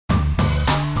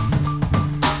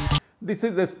This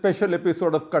is a special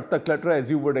episode of Cut The Clutter, as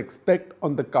you would expect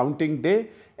on the counting day.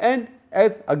 And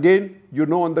as again,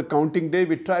 on the counting day,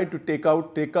 we try to take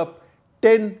up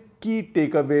 10 key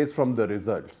takeaways from the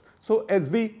results. So as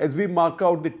we mark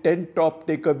out the 10 top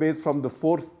takeaways from the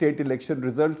 4 state election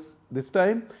results this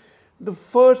time, the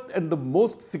first and the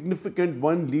most significant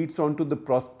one leads on to the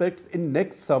prospects in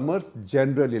next summer's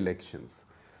general elections.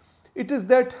 It is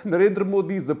that Narendra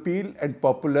Modi's appeal and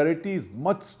popularity is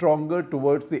much stronger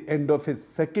towards the end of his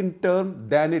second term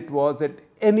than it was at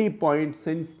any point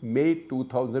since May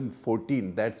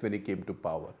 2014. That's when he came to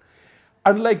power.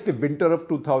 Unlike the winter of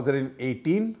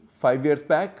 2018, 5 years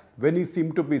back, when he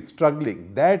seemed to be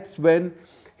struggling, that's when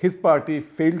his party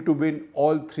failed to win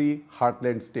all 3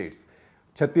 heartland states: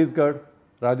 Chhattisgarh,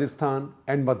 Rajasthan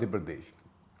and Madhya Pradesh.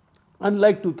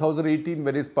 Unlike 2018,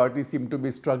 when his party seemed to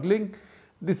be struggling,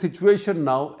 the situation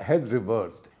now has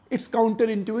reversed. It's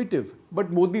counterintuitive,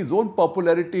 but Modi's own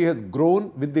popularity has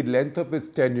grown with the length of his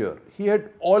tenure. He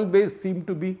had always seemed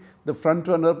to be the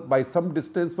frontrunner by some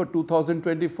distance for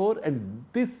 2024, and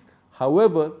this,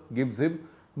 however, gives him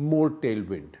more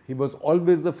tailwind. He was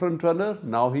always the frontrunner,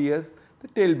 now he has the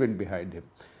tailwind behind him.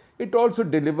 It also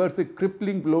delivers a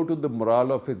crippling blow to the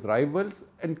morale of his rivals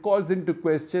and calls into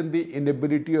question the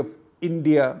inability of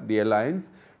India, the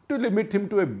alliance, to limit him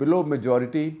to a below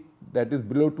majority, that is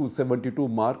below 272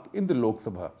 mark in the Lok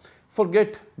Sabha.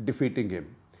 Forget defeating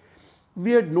him.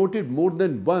 We had noted more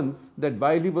than once that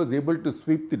while he was able to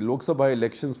sweep the Lok Sabha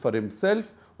elections for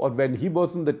himself, or when he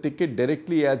was on the ticket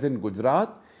directly as in Gujarat,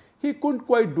 he couldn't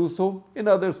quite do so in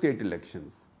other state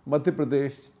elections. Madhya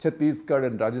Pradesh, Chhattisgarh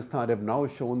and Rajasthan have now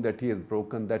shown that he has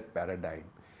broken that paradigm.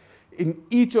 In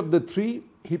each of the 3,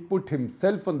 he put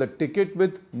himself on the ticket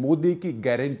with Modi ki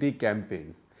guarantee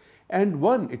campaigns and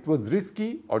won. It was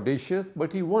risky, audacious,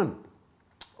 but he won.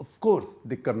 Of course,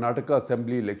 the Karnataka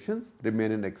Assembly elections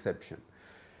remain an exception.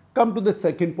 Come to the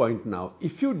second point now.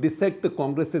 If you dissect the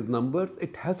Congress's numbers,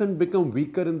 it hasn't become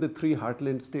weaker in the 3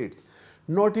 heartland states,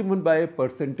 not even by a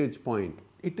percentage point.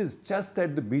 It is just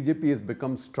that the BJP has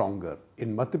become stronger.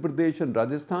 In Madhya Pradesh and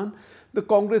Rajasthan, the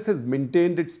Congress has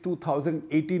maintained its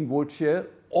 2018 vote share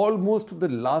almost to the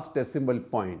last decimal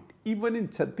point. Even in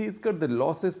Chhattisgarh, the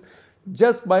loss is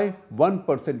just by 1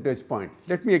 percentage point.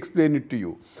 Let me explain it to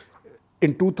you.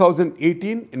 In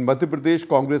 2018, in Madhya Pradesh,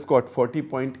 Congress got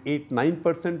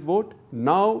 40.89% vote.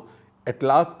 Now, at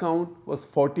last count, was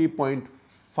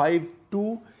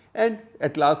 40.52%. And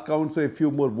at last count, so a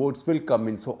few more votes will come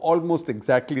in. So almost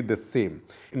exactly the same.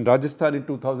 In Rajasthan in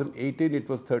 2018, it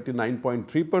was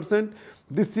 39.3%.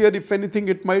 This year, if anything,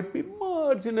 it might be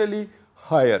marginally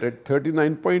higher at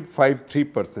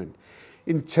 39.53%.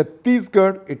 In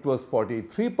Chhattisgarh, it was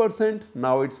 43%.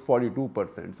 Now it's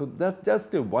 42%. So that's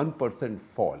just a 1%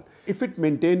 fall. If it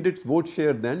maintained its vote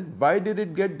share then, why did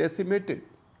it get decimated?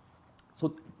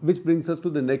 So, which brings us to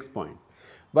the next point.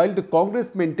 While the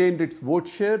Congress maintained its vote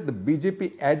share, the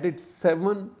BJP added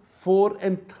 7, 4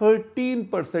 and 13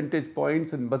 percentage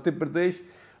points in Madhya Pradesh,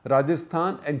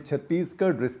 Rajasthan and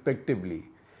Chhattisgarh respectively.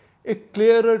 A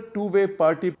clearer two-way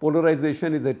party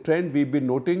polarization is a trend we've been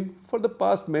noting for the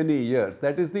past many years.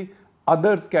 That is the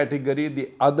others category,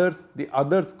 the others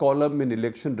column in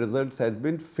election results has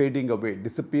been fading away,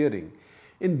 disappearing.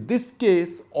 In this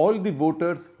case, all the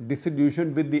voters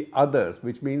disillusioned with the others,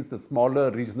 which means the smaller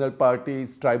regional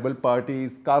parties, tribal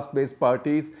parties, caste-based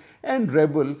parties and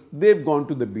rebels, they've gone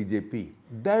to the BJP.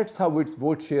 That's how its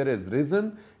vote share has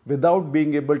risen without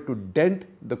being able to dent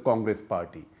the Congress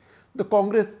party. The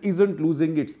Congress isn't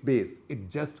losing its base, it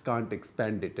just can't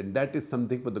expand it, and that is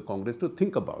something for the Congress to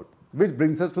think about. Which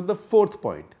brings us to the fourth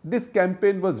point. This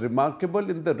campaign was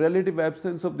remarkable in the relative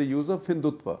absence of the use of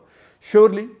Hindutva.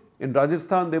 Surely, in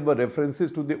Rajasthan, there were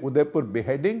references to the Udaipur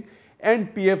beheading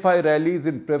and PFI rallies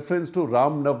in preference to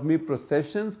Ram Navami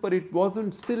processions, but it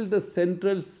wasn't still the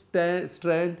central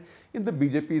strand in the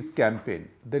BJP's campaign.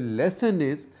 The lesson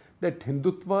is that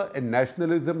Hindutva and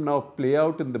nationalism now play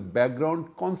out in the background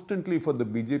constantly for the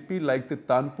BJP, like the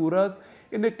Tanpuras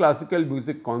in a classical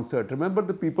music concert. Remember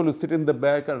the people who sit in the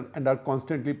back and are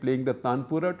constantly playing the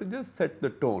Tanpura to just set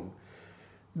the tone.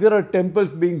 There are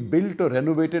temples being built or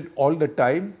renovated all the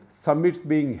time, summits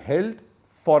being held,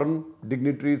 foreign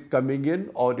dignitaries coming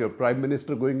in or your prime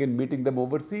minister going and meeting them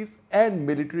overseas, and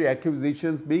military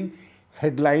acquisitions being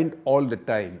headlined all the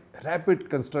time. Rapid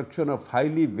construction of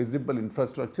highly visible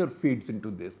infrastructure feeds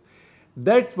into this.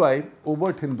 That's why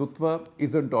overt Hindutva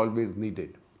isn't always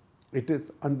needed. It is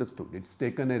understood, it's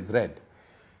taken as read,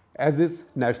 as is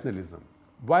nationalism.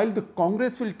 While the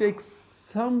Congress will take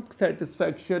some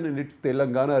satisfaction in its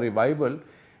Telangana revival,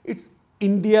 its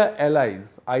India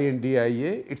allies, INDIA,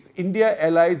 its India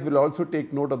allies will also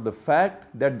take note of the fact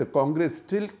that the Congress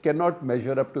still cannot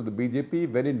measure up to the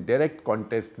BJP when in direct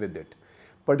contest with it,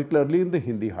 particularly in the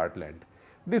Hindi heartland.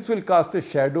 This will cast a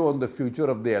shadow on the future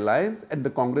of the alliance and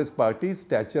the Congress party's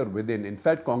stature within. In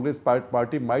fact, Congress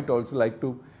party might also like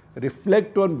to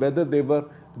reflect on whether they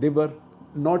were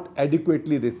not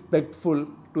adequately respectful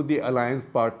to the alliance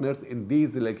partners in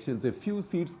these elections. A few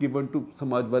seats given to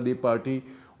Samajwadi Party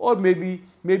or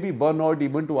maybe one or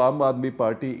even to Aam Aadmi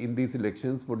Party in these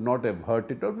elections would not have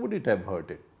hurt it, or would it have hurt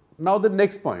it? Now the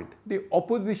next point, the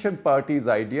opposition party's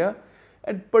idea,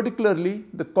 and particularly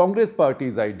the Congress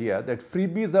party's idea that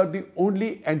freebies are the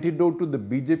only antidote to the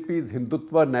BJP's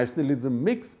Hindutva nationalism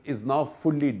mix is now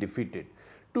fully defeated.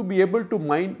 To be able to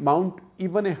mount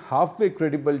even a halfway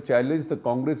credible challenge, the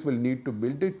Congress will need to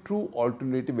build a true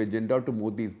alternative agenda to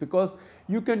Modi's, because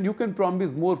you can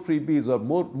promise more freebies or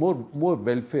more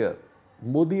welfare.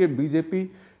 Modi and BJP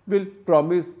will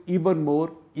promise even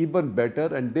more, even better,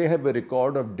 and they have a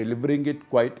record of delivering it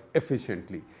quite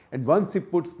efficiently. And once he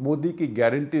puts Modi ki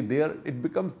guarantee there, it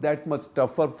becomes that much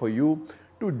tougher for you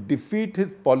to defeat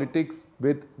his politics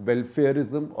with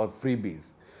welfareism or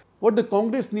freebies. What the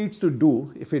Congress needs to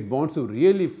do, if it wants to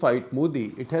really fight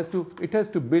Modi, it has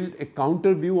to build a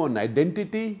counter view on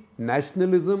identity,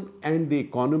 nationalism and the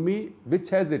economy,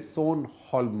 which has its own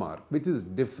hallmark, which is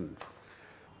different.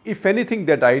 If anything,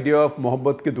 that idea of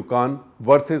Mohabbat ki Dukaan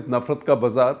versus Nafrat ka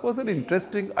Bazaar was an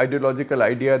interesting ideological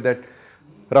idea that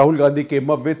Rahul Gandhi came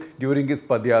up with during his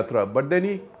Padyatra, but then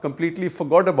he completely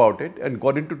forgot about it and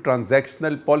got into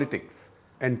transactional politics.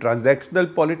 And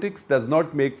transactional politics does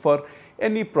not make for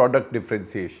any product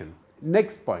differentiation.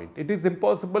 Next point, it is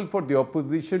impossible for the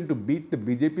opposition to beat the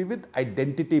BJP with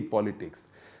identity politics.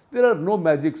 There are no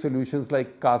magic solutions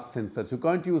like caste census. You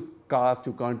can't use caste,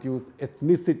 you can't use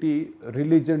ethnicity,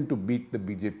 religion to beat the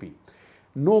BJP.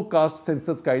 No caste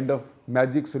census kind of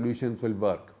magic solutions will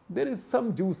work. There is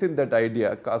some juice in that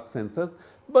idea, caste census,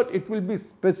 but it will be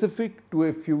specific to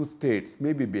a few states,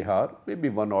 maybe Bihar, maybe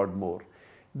one odd more.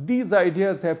 These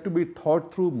ideas have to be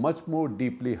thought through much more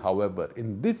deeply, however.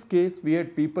 In this case, we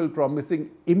had people promising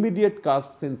immediate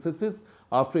caste censuses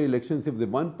after elections if they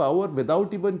won power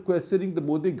without even questioning the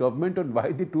Modi government on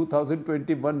why the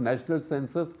 2021 national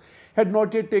census had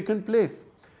not yet taken place.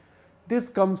 This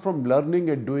comes from learning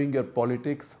and doing your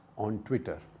politics on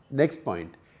Twitter. Next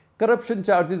point, corruption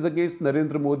charges against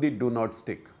Narendra Modi do not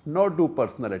stick, nor do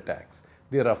personal attacks.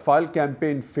 The Rafale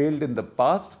campaign failed in the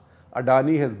past.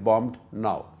 Adani has bombed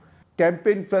now.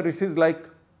 Campaign flourishes like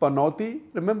Panauti,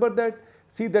 remember that?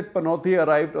 See that Panauti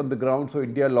arrived on the ground, so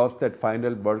India lost that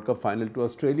final World Cup final to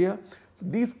Australia. So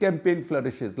these campaign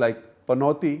flourishes like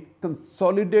Panauti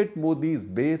consolidate Modi's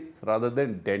base rather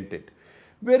than dent it.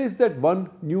 Where is that one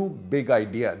new big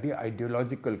idea, the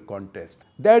ideological contest?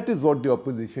 That is what the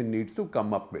opposition needs to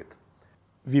come up with.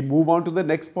 We move on to the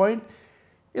next point.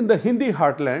 In the Hindi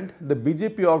heartland, the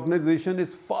BJP organization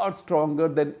is far stronger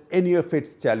than any of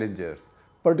its challengers,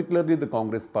 particularly the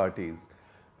Congress parties.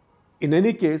 In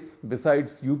any case,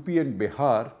 besides UP and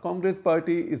Bihar, Congress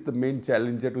party is the main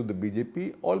challenger to the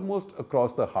BJP almost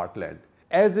across the heartland,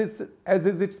 as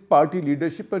is its party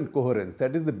leadership and coherence,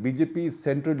 that is the BJP's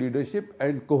central leadership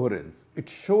and coherence. It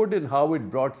showed in how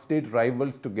it brought state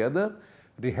rivals together,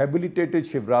 rehabilitated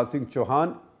Shivraj Singh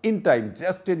Chauhan in time,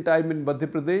 just in time in Madhya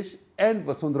Pradesh, and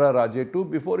Vasundhara Raje too,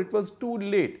 before it was too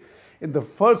late. In the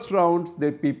first rounds,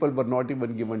 the people were not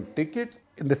even given tickets.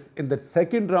 In the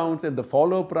second rounds and the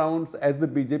follow-up rounds, as the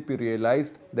BJP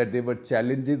realized that there were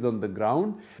challenges on the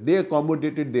ground, they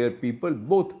accommodated their people,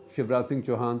 both Shivraj Singh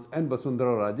Chauhan's and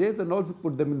Vasundhara Raje's, and also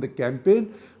put them in the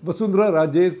campaign. Vasundhara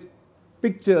Raje's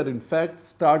picture, in fact,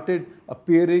 started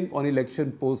appearing on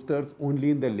election posters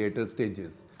only in the later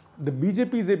stages. The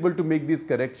BJP is able to make these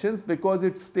corrections because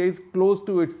it stays close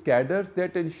to its cadres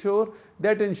that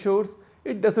ensures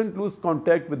it doesn't lose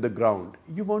contact with the ground.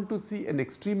 You want to see an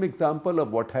extreme example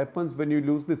of what happens when you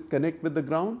lose this connect with the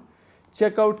ground?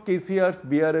 Check out KCR's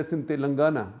BRS in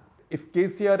Telangana. If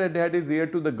KCR had had his ear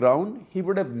to the ground, he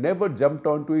would have never jumped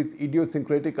onto his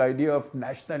idiosyncratic idea of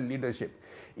national leadership,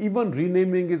 even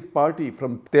renaming his party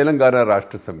from Telangana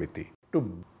Rashtra Samiti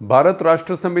to Bharat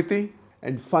Rashtra Samiti.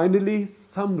 And finally,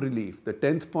 some relief. The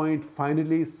 10th point,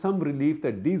 finally, some relief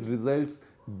that these results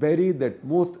bury that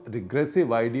most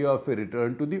regressive idea of a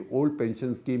return to the old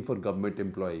pension scheme for government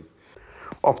employees.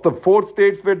 Of the 4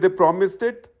 states where they promised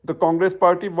it, the Congress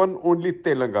party won only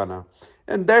Telangana.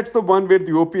 And that's the one where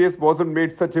the OPS wasn't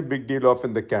made such a big deal of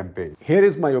in the campaign. Here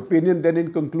is my opinion then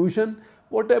in conclusion.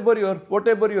 Whatever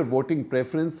your voting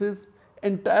preferences,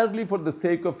 entirely for the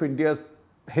sake of India's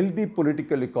healthy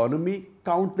political economy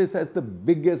count this as the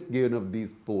biggest gain of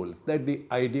these polls, that the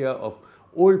idea of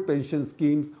old pension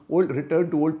schemes, return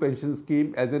to old pension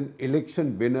scheme as an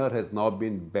election winner has now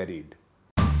been buried.